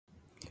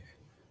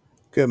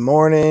Good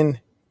morning,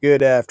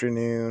 good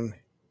afternoon,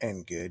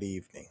 and good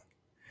evening,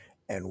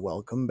 and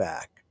welcome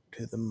back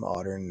to the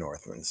Modern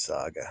Northman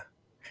Saga.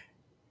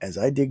 As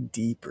I dig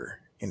deeper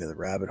into the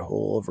rabbit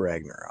hole of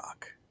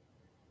Ragnarok,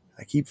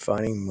 I keep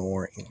finding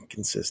more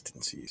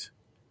inconsistencies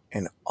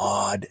and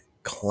odd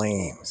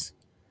claims.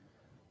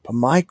 But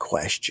my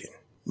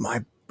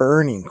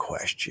burning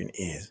question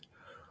is,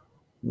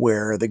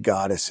 where are the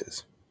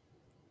goddesses?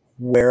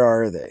 Where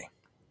are they?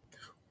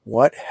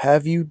 What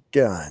have you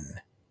done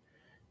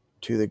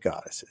to the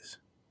goddesses?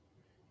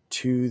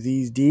 To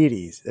these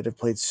deities that have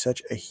played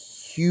such a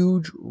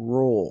huge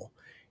role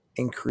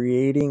in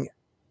creating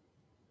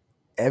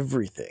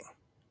everything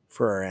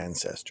for our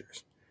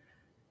ancestors.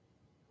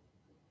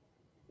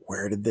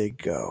 Where did they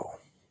go?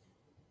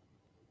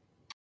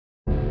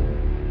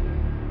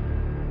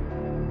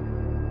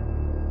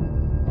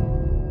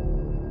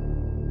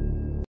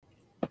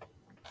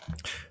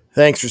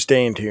 Thanks for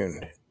staying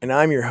tuned. And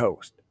I'm your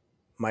host,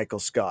 Michael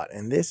Scott,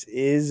 and this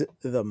is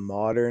the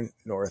Modern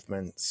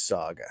Northman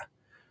Saga,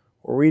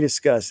 where we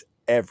discuss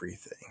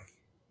everything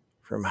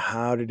from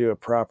how to do a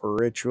proper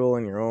ritual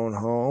in your own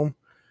home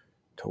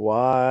to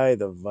why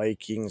the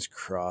Vikings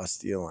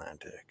crossed the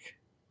Atlantic.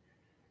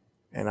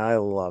 And I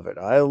love it.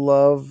 I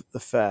love the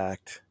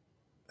fact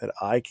that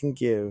I can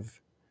give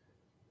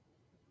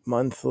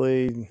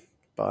monthly,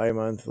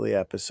 bi-monthly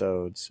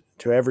episodes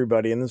to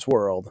everybody in this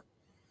world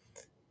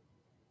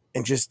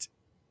and just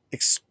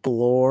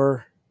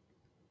explore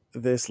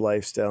this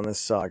lifestyle and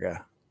this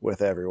saga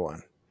with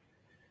everyone.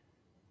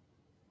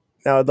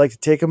 Now, I'd like to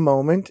take a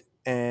moment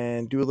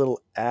and do a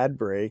little ad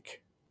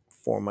break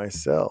for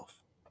myself.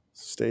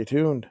 Stay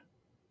tuned.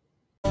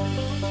 I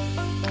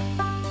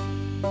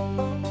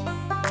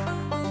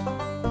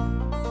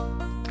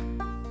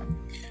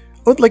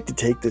would like to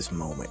take this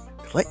moment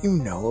to let you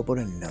know about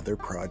another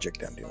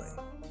project I'm doing.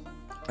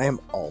 I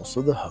am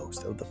also the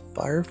host of the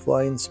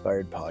Firefly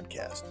Inspired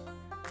podcast,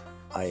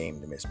 I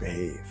Aim to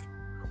Misbehave,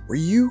 where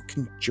you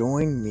can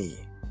join me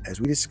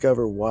as we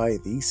discover why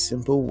these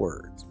simple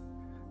words,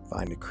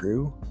 find a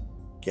crew,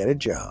 get a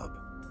job,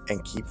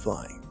 and keep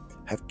flying,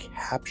 have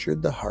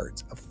captured the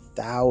hearts of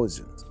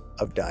thousands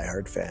of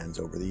diehard fans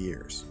over the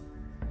years.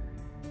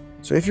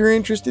 So if you're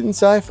interested in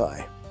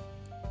sci-fi,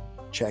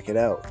 check it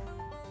out,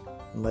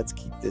 and let's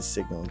keep this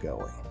signal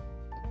going.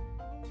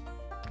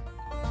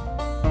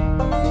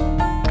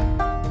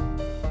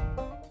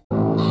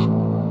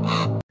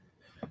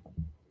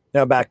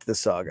 Now back to the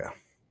saga.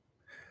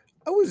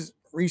 I was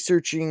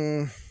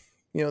researching,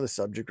 the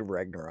subject of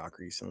Ragnarok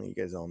recently. You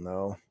guys all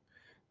know.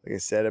 Like I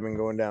said, I've been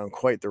going down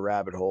quite the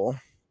rabbit hole.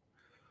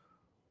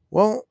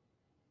 Well,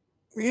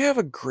 we have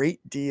a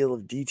great deal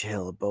of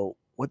detail about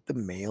what the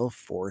male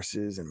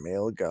forces and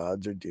male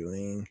gods are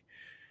doing.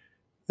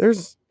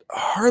 There's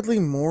hardly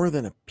more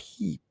than a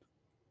peep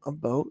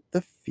about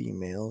the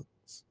females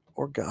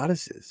or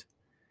goddesses.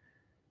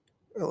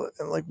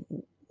 Like,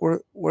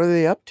 what are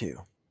they up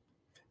to?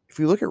 If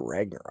we look at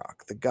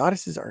Ragnarok, the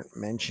goddesses aren't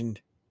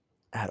mentioned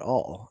at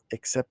all,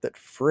 except that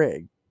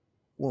Frigg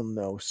will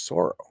know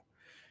sorrow,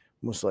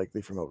 most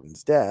likely from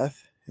Odin's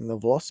death in the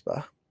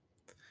Vospa,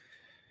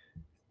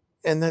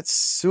 and that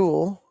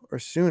Sul or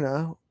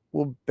Suna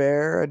will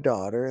bear a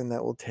daughter, and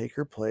that will take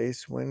her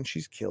place when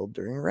she's killed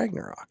during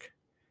Ragnarok.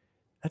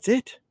 That's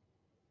it.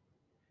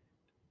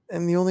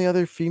 And the only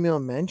other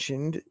female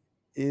mentioned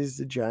is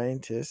the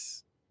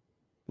giantess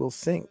will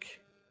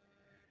sink.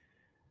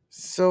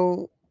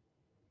 So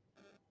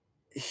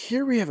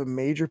here we have a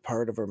major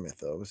part of our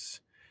mythos,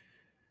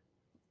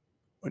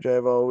 which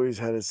I've always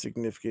had a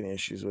significant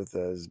issues with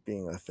as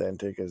being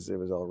authentic, as it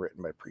was all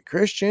written by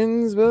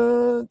pre-Christians,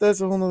 but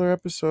that's a whole nother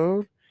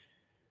episode.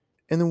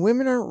 And the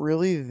women aren't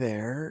really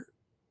there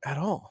at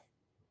all.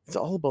 It's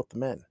all about the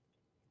men.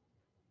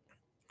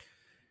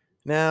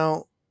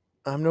 Now,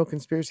 I'm no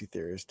conspiracy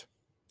theorist.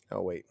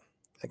 Oh, wait,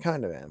 I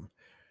kind of am.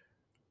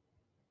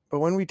 But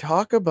when we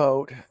talk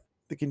about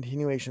the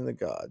continuation of the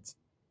gods,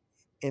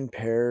 in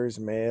pairs,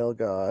 male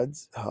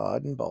gods,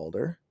 Hod and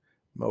Balder,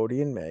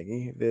 Modi and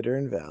Maggie, Vidar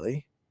and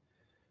Vali,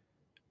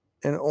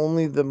 and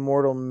only the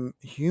mortal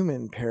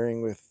human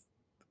pairing with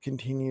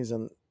continues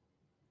on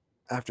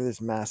after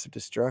this massive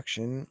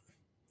destruction,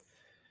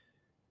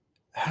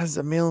 has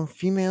a male and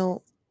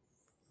female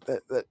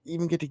that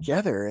even get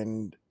together.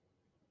 And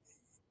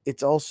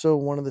it's also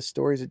one of the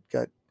stories that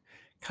got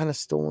kind of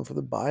stolen from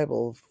the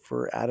Bible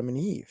for Adam and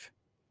Eve.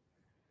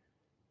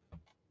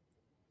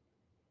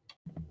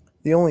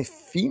 The only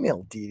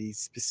female deity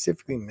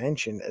specifically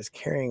mentioned as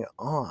carrying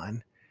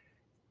on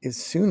is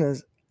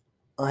Suna's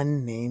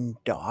unnamed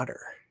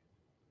daughter.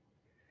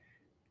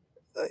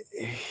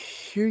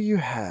 Here you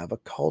have a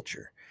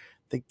culture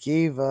that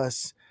gave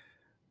us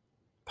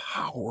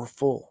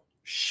powerful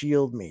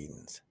shield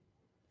maidens,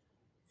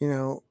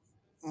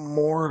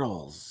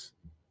 mortals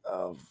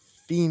of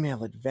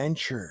female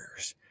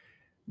adventurers,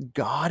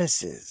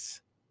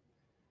 goddesses,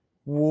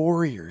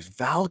 warriors,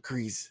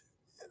 Valkyries,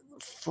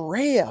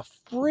 Freya,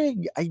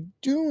 Frigg,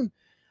 Idun,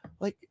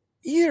 like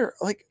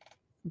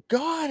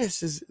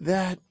goddesses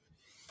that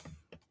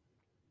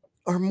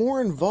are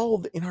more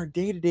involved in our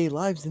day-to-day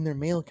lives than their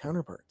male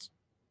counterparts.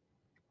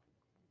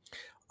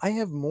 I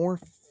have more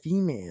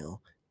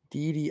female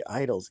deity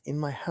idols in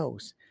my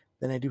house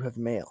than I do have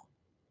male.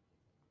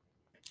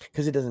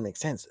 Because it doesn't make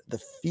sense.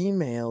 The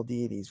female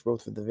deities,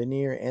 both for the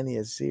Vanir and the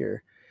Azir,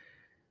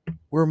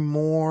 were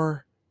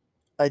more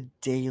a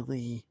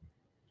daily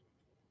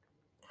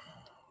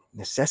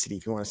necessity,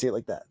 if you want to say it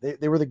like that.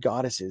 They were the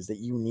goddesses that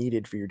you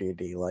needed for your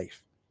day-to-day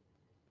life.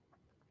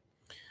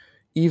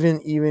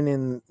 Even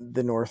in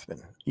the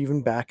Northmen,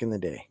 even back in the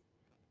day,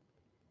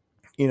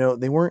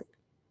 they weren't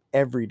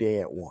every day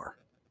at war,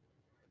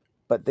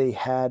 but they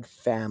had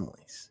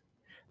families,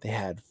 they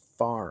had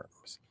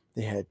farms,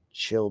 they had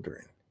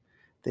children,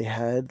 they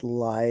had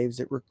lives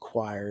that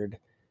required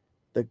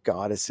the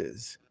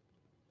goddesses,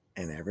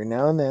 and every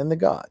now and then the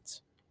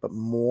gods, but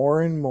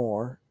more and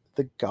more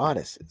the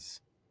goddesses.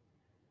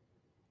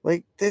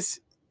 Like this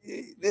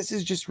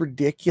is just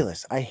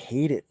ridiculous. I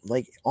hate it.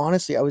 Like,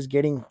 honestly, I was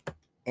getting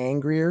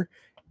angrier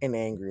and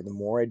angrier the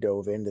more I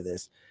dove into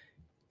this.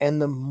 And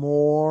the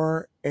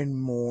more and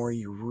more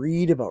you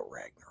read about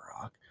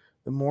Ragnarok,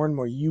 the more and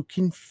more you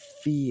can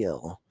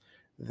feel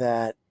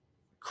that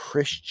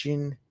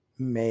Christian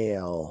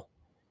male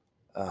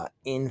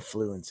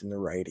influence in the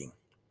writing.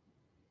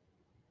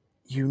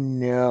 You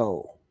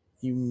know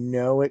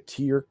it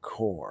to your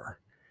core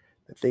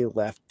that they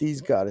left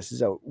these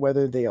goddesses out,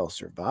 whether they all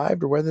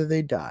survived or whether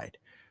they died,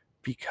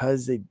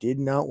 because they did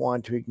not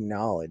want to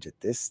acknowledge at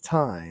this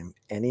time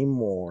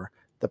anymore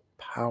the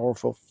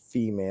powerful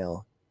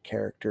female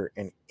character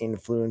and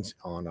influence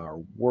on our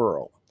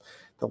world.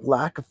 The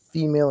lack of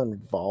female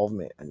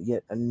involvement, and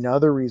yet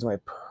another reason why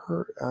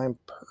I'm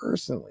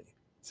personally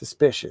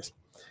suspicious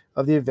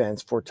of the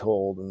events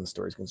foretold in the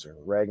stories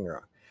concerning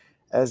Ragnarok,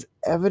 as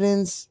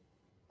evidence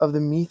of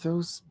the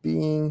mythos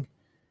being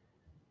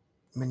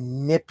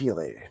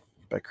manipulated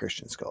by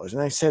Christian scholars.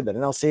 And I said that,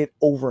 and I'll say it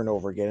over and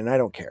over again, and I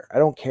don't care. I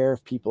don't care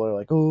if people are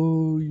like,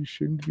 oh, you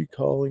shouldn't be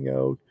calling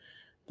out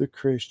the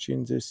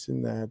Christians, this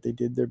and that. They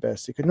did their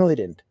best they could. No, they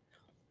didn't.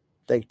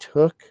 They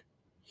took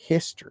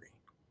history.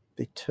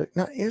 It's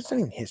not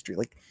even history.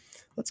 Like,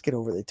 let's get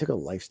over it. They took a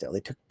lifestyle. They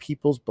took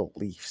people's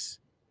beliefs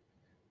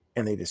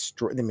and they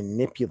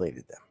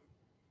manipulated them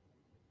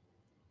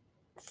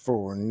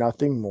for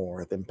nothing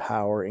more than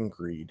power and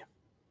greed.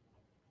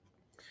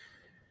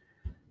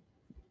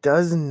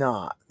 Does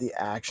not the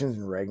actions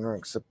in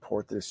Ragnarok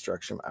support the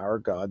destruction of our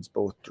gods,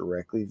 both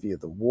directly via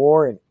the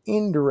war and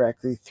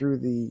indirectly through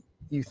the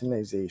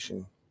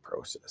euthanization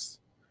process?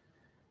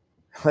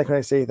 Like, when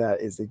I say that,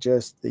 is they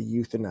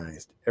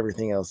euthanized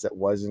everything else that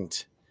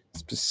wasn't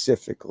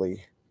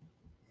specifically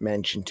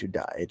mentioned to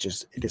die. It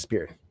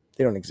disappeared.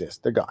 They don't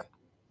exist. They're gone.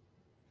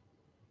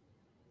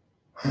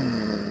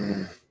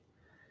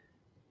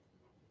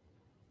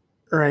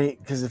 Right?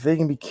 Because if they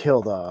can be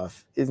killed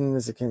off, isn't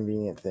this a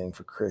convenient thing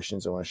for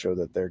Christians who want to show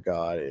that their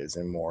God is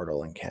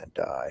immortal and can't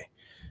die?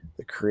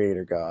 The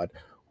creator God.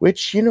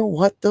 Which, you know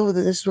what, though?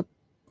 This is what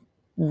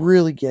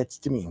really gets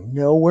to me.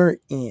 Nowhere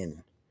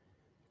in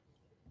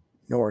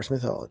Norse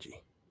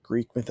mythology,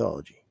 Greek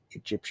mythology,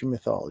 Egyptian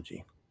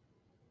mythology,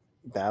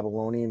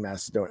 Babylonian,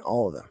 Macedonian,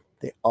 all of them,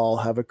 they all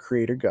have a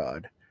creator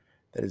God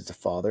that is the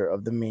father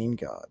of the main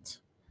gods.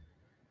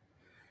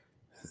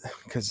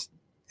 Because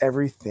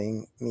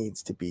everything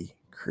needs to be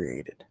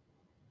created.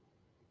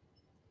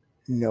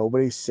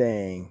 Nobody's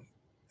saying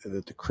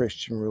that the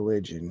Christian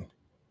religion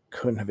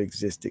couldn't have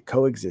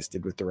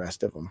coexisted with the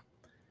rest of them,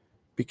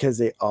 because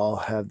they all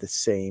have the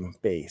same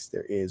base.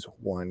 There is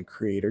one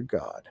creator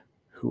God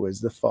who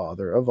is the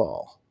father of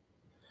all,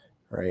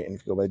 right? And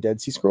if you go by the Dead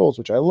Sea Scrolls,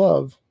 which I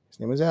love, his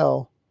name is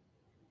El,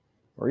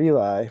 or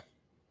Eli,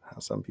 how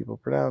some people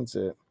pronounce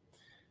it,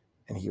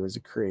 and he was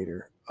the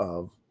creator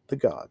of the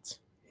gods.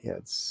 He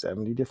had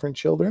 70 different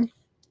children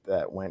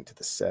that went to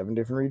the 7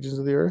 different regions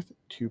of the earth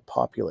to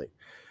populate.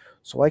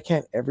 So why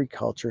can't every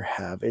culture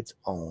have its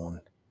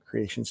own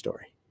creation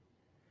story?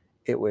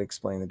 It would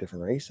explain the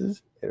different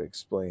races. It would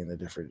explain the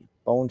different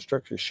bone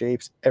structures,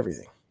 shapes,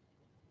 everything.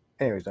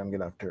 Anyways, I'm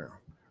getting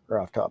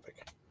off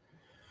topic.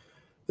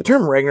 The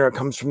term Ragnarok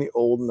comes from the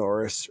Old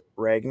Norse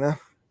Ragna,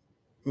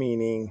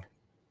 meaning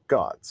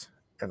gods,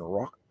 and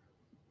rock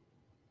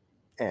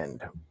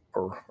and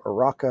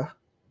Araka,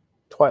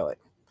 twilight.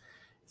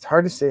 It's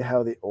hard to say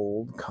how the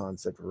old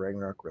concept of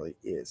Ragnarok really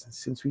is,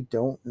 since we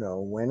don't know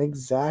when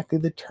exactly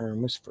the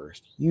term was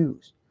first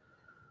used.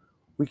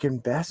 We can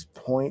best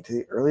point to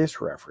the earliest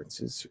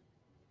references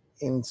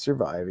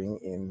surviving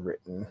in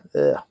written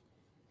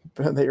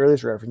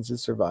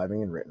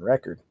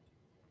record.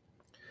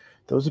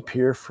 Those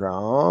appear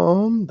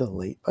from the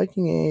late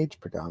Viking Age,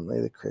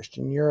 predominantly the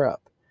Christian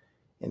Europe.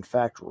 In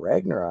fact,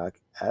 Ragnarok,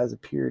 as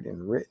appeared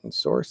in written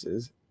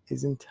sources,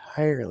 is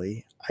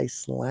entirely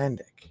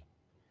Icelandic.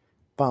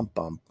 Bum,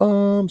 bum,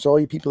 bum. So all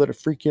you people that are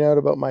freaking out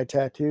about my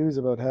tattoos,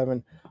 about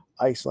having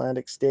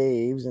Icelandic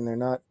staves, and they're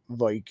not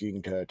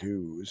Viking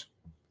tattoos,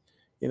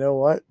 you know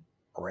what?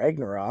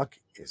 Ragnarok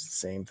is the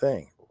same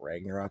thing.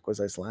 Ragnarok was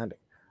Icelandic.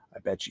 I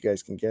bet you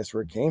guys can guess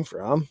where it came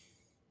from.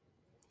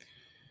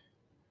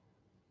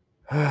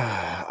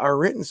 Our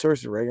written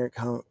source of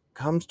Ragnarok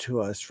comes to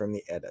us from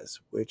the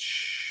Eddas,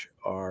 which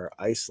are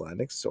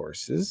Icelandic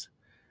sources,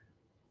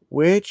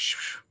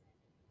 which,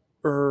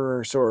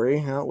 or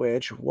sorry, not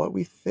which, what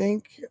we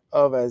think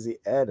of as the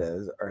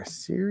Eddas are a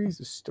series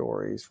of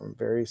stories from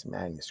various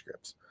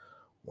manuscripts.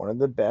 One of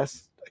the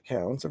best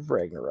accounts of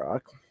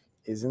Ragnarok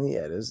is in the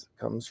Eddas,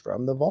 comes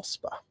from the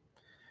Vospa.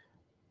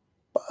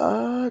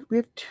 But we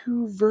have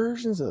two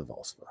versions of the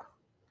Vospa.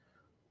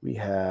 We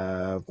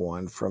have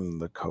one from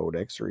the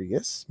Codex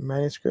Regius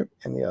manuscript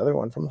and the other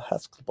one from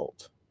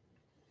Huxlebolt.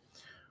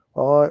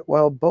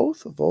 While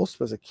both of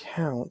Vospa's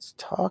accounts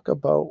talk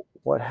about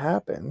what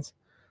happens,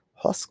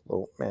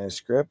 Huxlebolt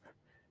manuscript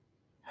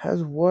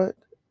has what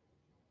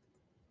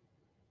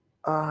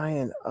I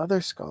and other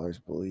scholars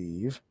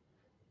believe,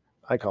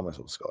 I call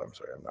myself a scholar, I'm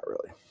sorry, I'm not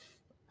really,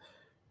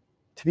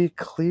 to be a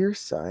clear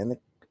sign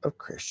of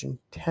Christian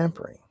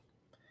tampering,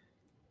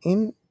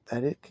 in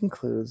that it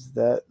concludes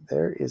that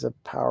there is a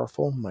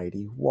powerful,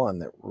 mighty one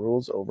that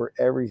rules over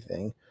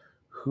everything,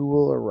 who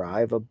will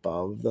arrive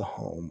above the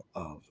home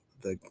of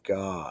the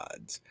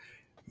gods.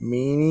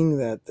 Meaning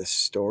that the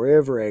story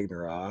of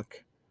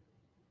Ragnarok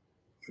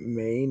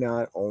may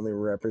not only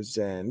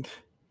represent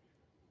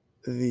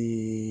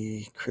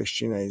the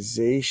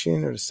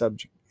Christianization or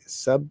subject.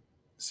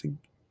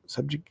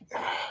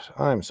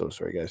 I'm so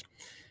sorry, guys.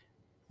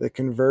 The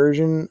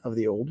conversion of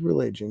the old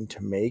religion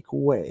to make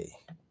way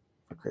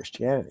for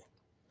Christianity.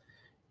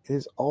 It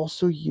is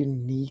also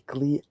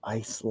uniquely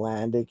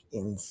Icelandic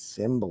in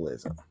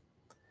symbolism.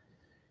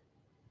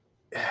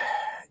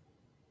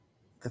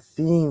 The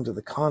themes of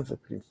the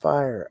conflict between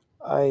fire,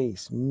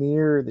 ice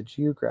mirror the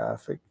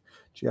geography,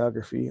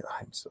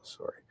 I'm so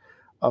sorry,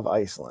 of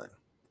Iceland,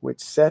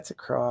 which sets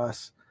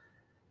across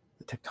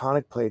the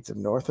tectonic plates of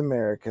North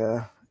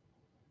America,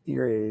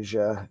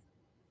 Eurasia,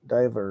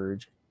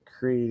 diverge,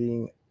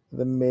 creating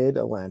the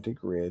mid-Atlantic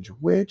ridge,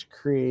 which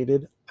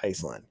created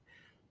Iceland.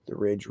 The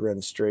ridge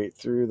runs straight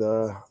through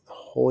the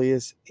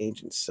holiest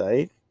ancient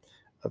site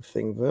of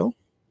Thingville.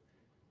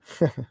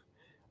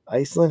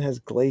 Iceland has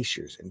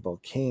glaciers and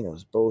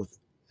volcanoes, both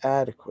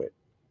adequate.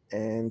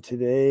 And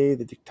today,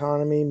 the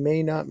tectony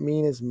may not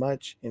mean as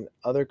much in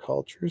other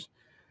cultures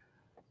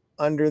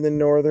under the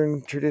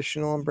northern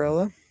traditional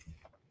umbrella.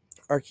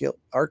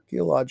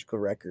 Archaeological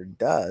record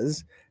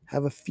does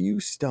have a few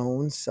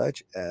stones,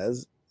 such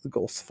as the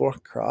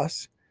Golsfork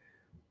cross,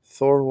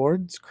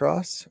 Thorwald's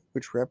cross,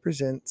 which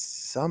represents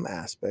some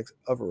aspects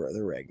of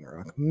the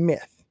Ragnarok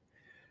myth.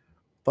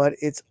 But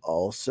it's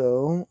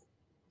also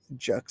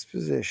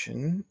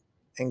juxtaposition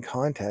and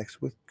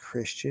context with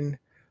Christian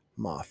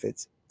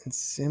moffats and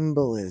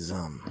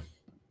symbolism.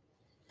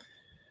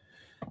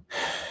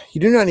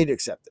 You do not need to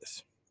accept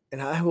this,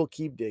 and I will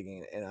keep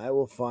digging, and I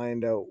will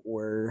find out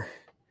where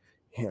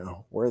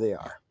they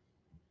are.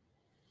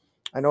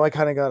 I know I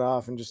kind of got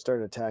off and just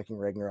started attacking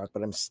Ragnarok,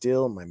 but I'm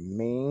still my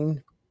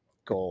main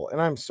goal.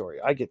 And I'm sorry,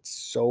 I get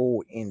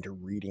so into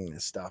reading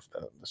this stuff,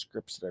 the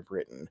scripts that I've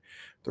written,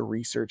 the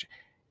research.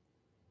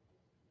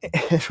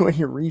 And when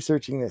you're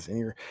researching this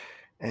and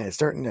it's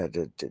starting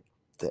to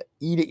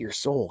eat at your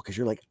soul, because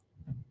you're like,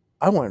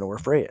 I want to know where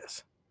Frey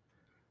is.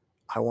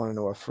 I want to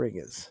know where Frigg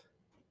is.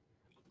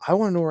 I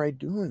want to know where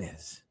Idun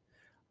is.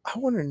 I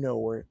want to know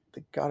where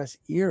the goddess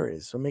Yer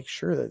is, so make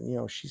sure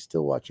that she's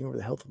still watching over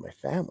the health of my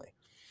family.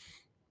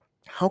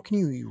 How can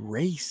you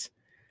erase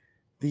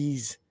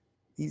these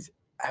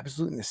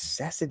absolute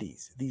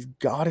necessities, these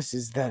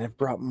goddesses that have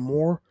brought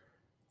more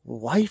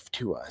life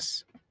to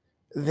us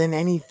than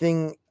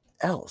anything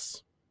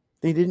else?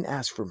 They didn't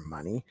ask for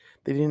money.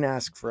 They didn't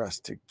ask for us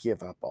to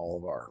give up all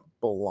of our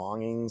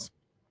belongings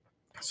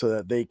so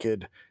that they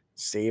could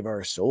save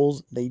our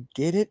souls. They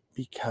did it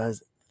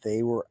because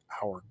they were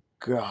our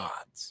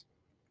gods.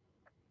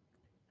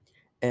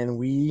 And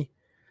we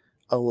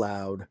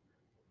allowed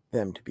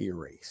them to be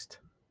erased.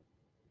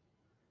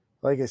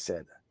 Like I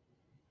said,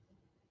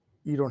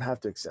 you don't have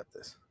to accept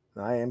this.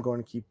 I am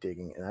going to keep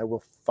digging, and I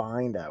will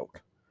find out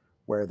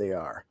where they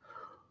are.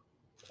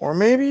 Or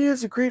maybe,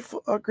 as a great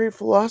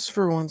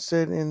philosopher once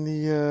said in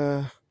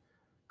the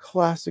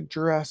classic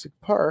Jurassic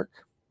Park,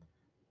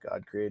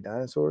 God created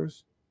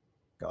dinosaurs,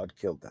 God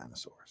killed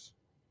dinosaurs.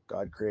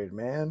 God created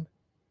man,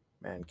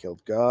 man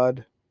killed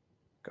God,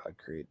 God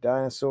created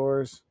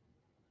dinosaurs,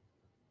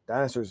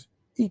 dinosaurs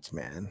eats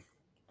man,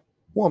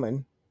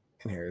 woman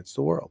inherits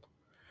the world.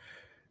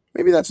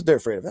 Maybe that's what they're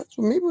afraid of. That's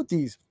maybe what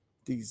these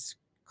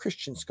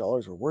Christian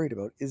scholars were worried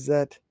about, is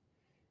that,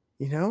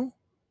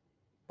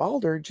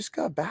 Balder just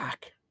got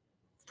back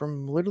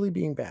from literally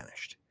being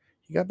banished.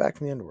 He got back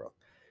from the underworld.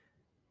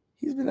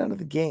 He's been out of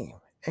the game.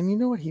 And you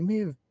know what? He may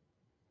have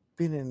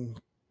been in,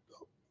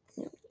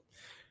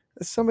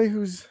 as somebody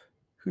who's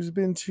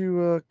been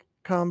to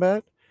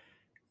combat,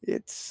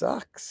 it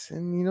sucks.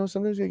 And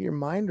sometimes you get your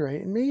mind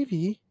right, and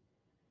maybe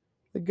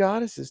the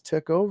goddesses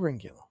took over in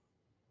Gil.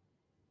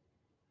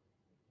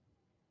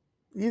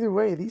 Either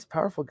way, these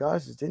powerful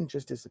goddesses didn't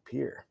just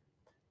disappear.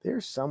 They're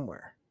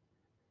somewhere.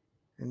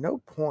 And no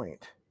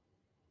point.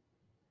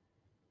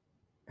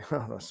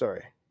 Oh, no,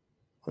 sorry.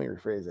 let me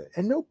rephrase it.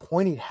 And no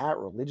pointy hat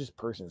religious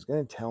person is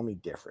going to tell me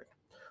different.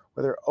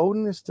 Whether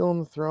Odin is still on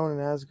the throne in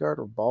Asgard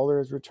or Balder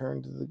has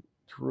returned to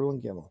rule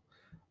in Gimel,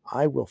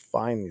 I will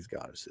find these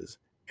goddesses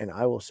and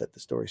I will set the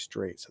story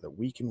straight so that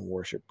we can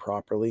worship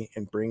properly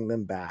and bring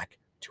them back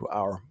to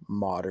our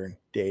modern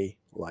day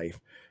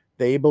life.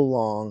 They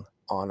belong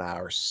on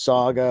our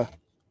saga,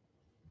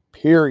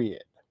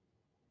 period.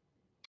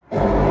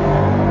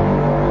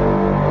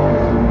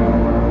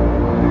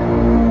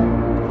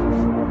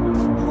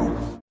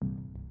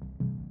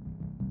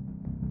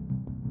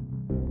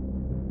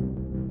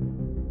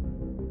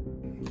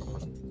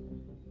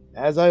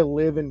 As I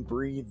live and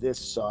breathe this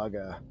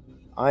saga,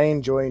 I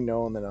enjoy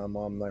knowing that I'm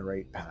on the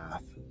right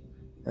path.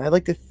 And I'd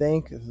like to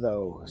thank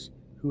those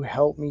who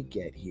helped me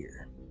get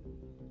here.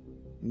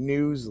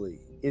 Newsly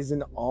is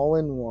an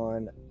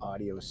all-in-one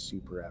audio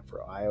super app for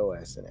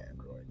iOS and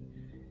Android.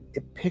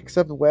 It picks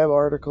up web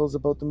articles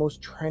about the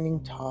most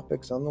trending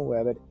topics on the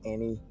web at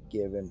any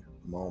given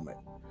moment.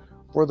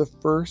 For the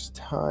first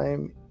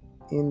time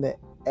in the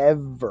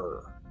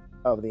ever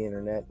of the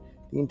internet,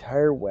 the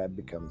entire web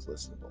becomes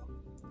listenable,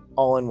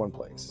 all in one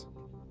place.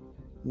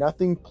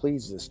 Nothing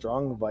pleases a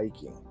strong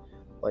Viking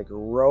like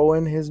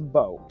rowing his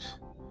boat,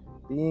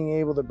 being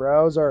able to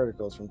browse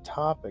articles from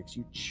topics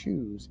you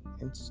choose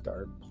and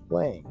start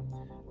playing.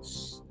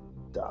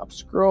 Stop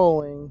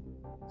scrolling,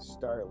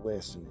 start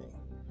listening.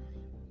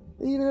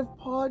 They even have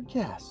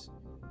podcasts.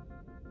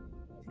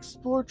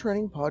 Explore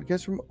trending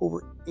podcasts from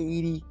over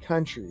 80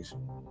 countries.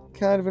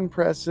 Kind of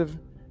impressive.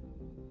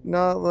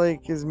 Not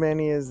like as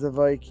many as the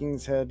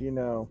Vikings had,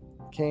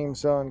 came,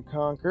 saw, and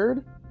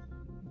conquered,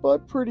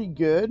 but pretty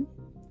good.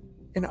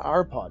 And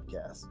our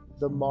podcast,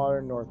 The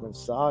Modern Northman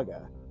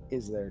Saga,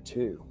 is there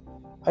too.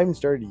 I even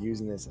started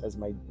using this as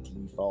my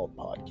default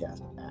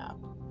podcast app.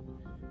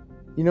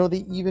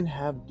 They even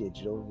have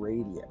digital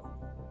radio.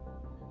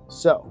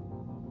 So,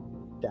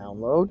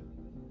 download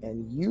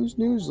and use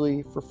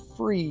Newsly for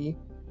free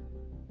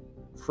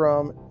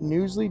from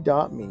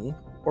newsly.me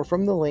or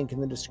from the link in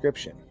the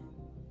description.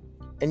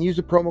 And use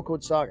the promo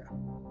code SAGA.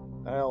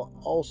 I'll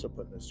also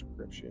put in the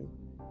description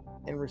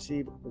and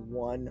receive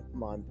 1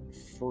 month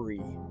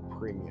free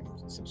premium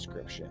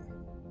subscription.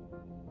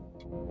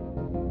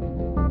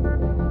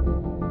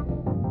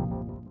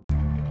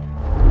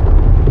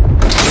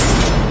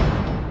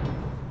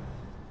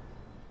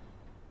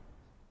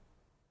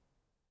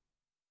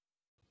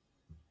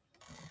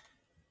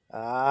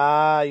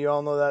 You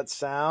all know that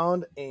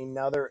sound.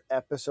 Another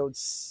episode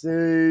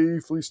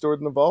safely stored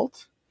in the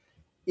vault.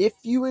 If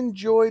you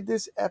enjoyed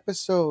this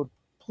episode,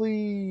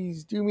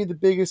 please do me the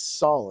biggest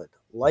solid.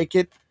 Like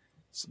it,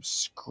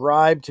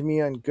 subscribe to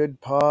me on Good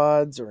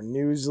Pods or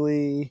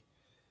Newsly,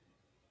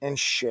 and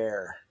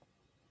share.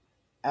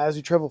 As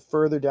we travel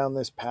further down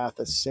this path,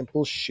 a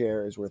simple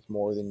share is worth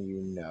more than you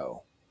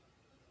know.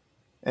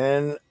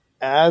 And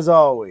as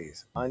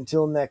always,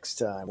 until next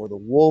time, where the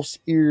wolf's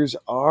ears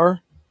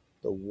are,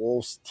 the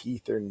wolf's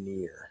teeth are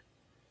near.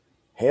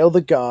 Hail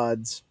the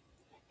gods,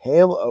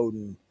 hail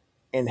Odin,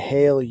 and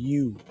hail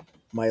you,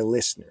 my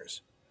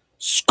listeners.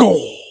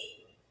 Skål!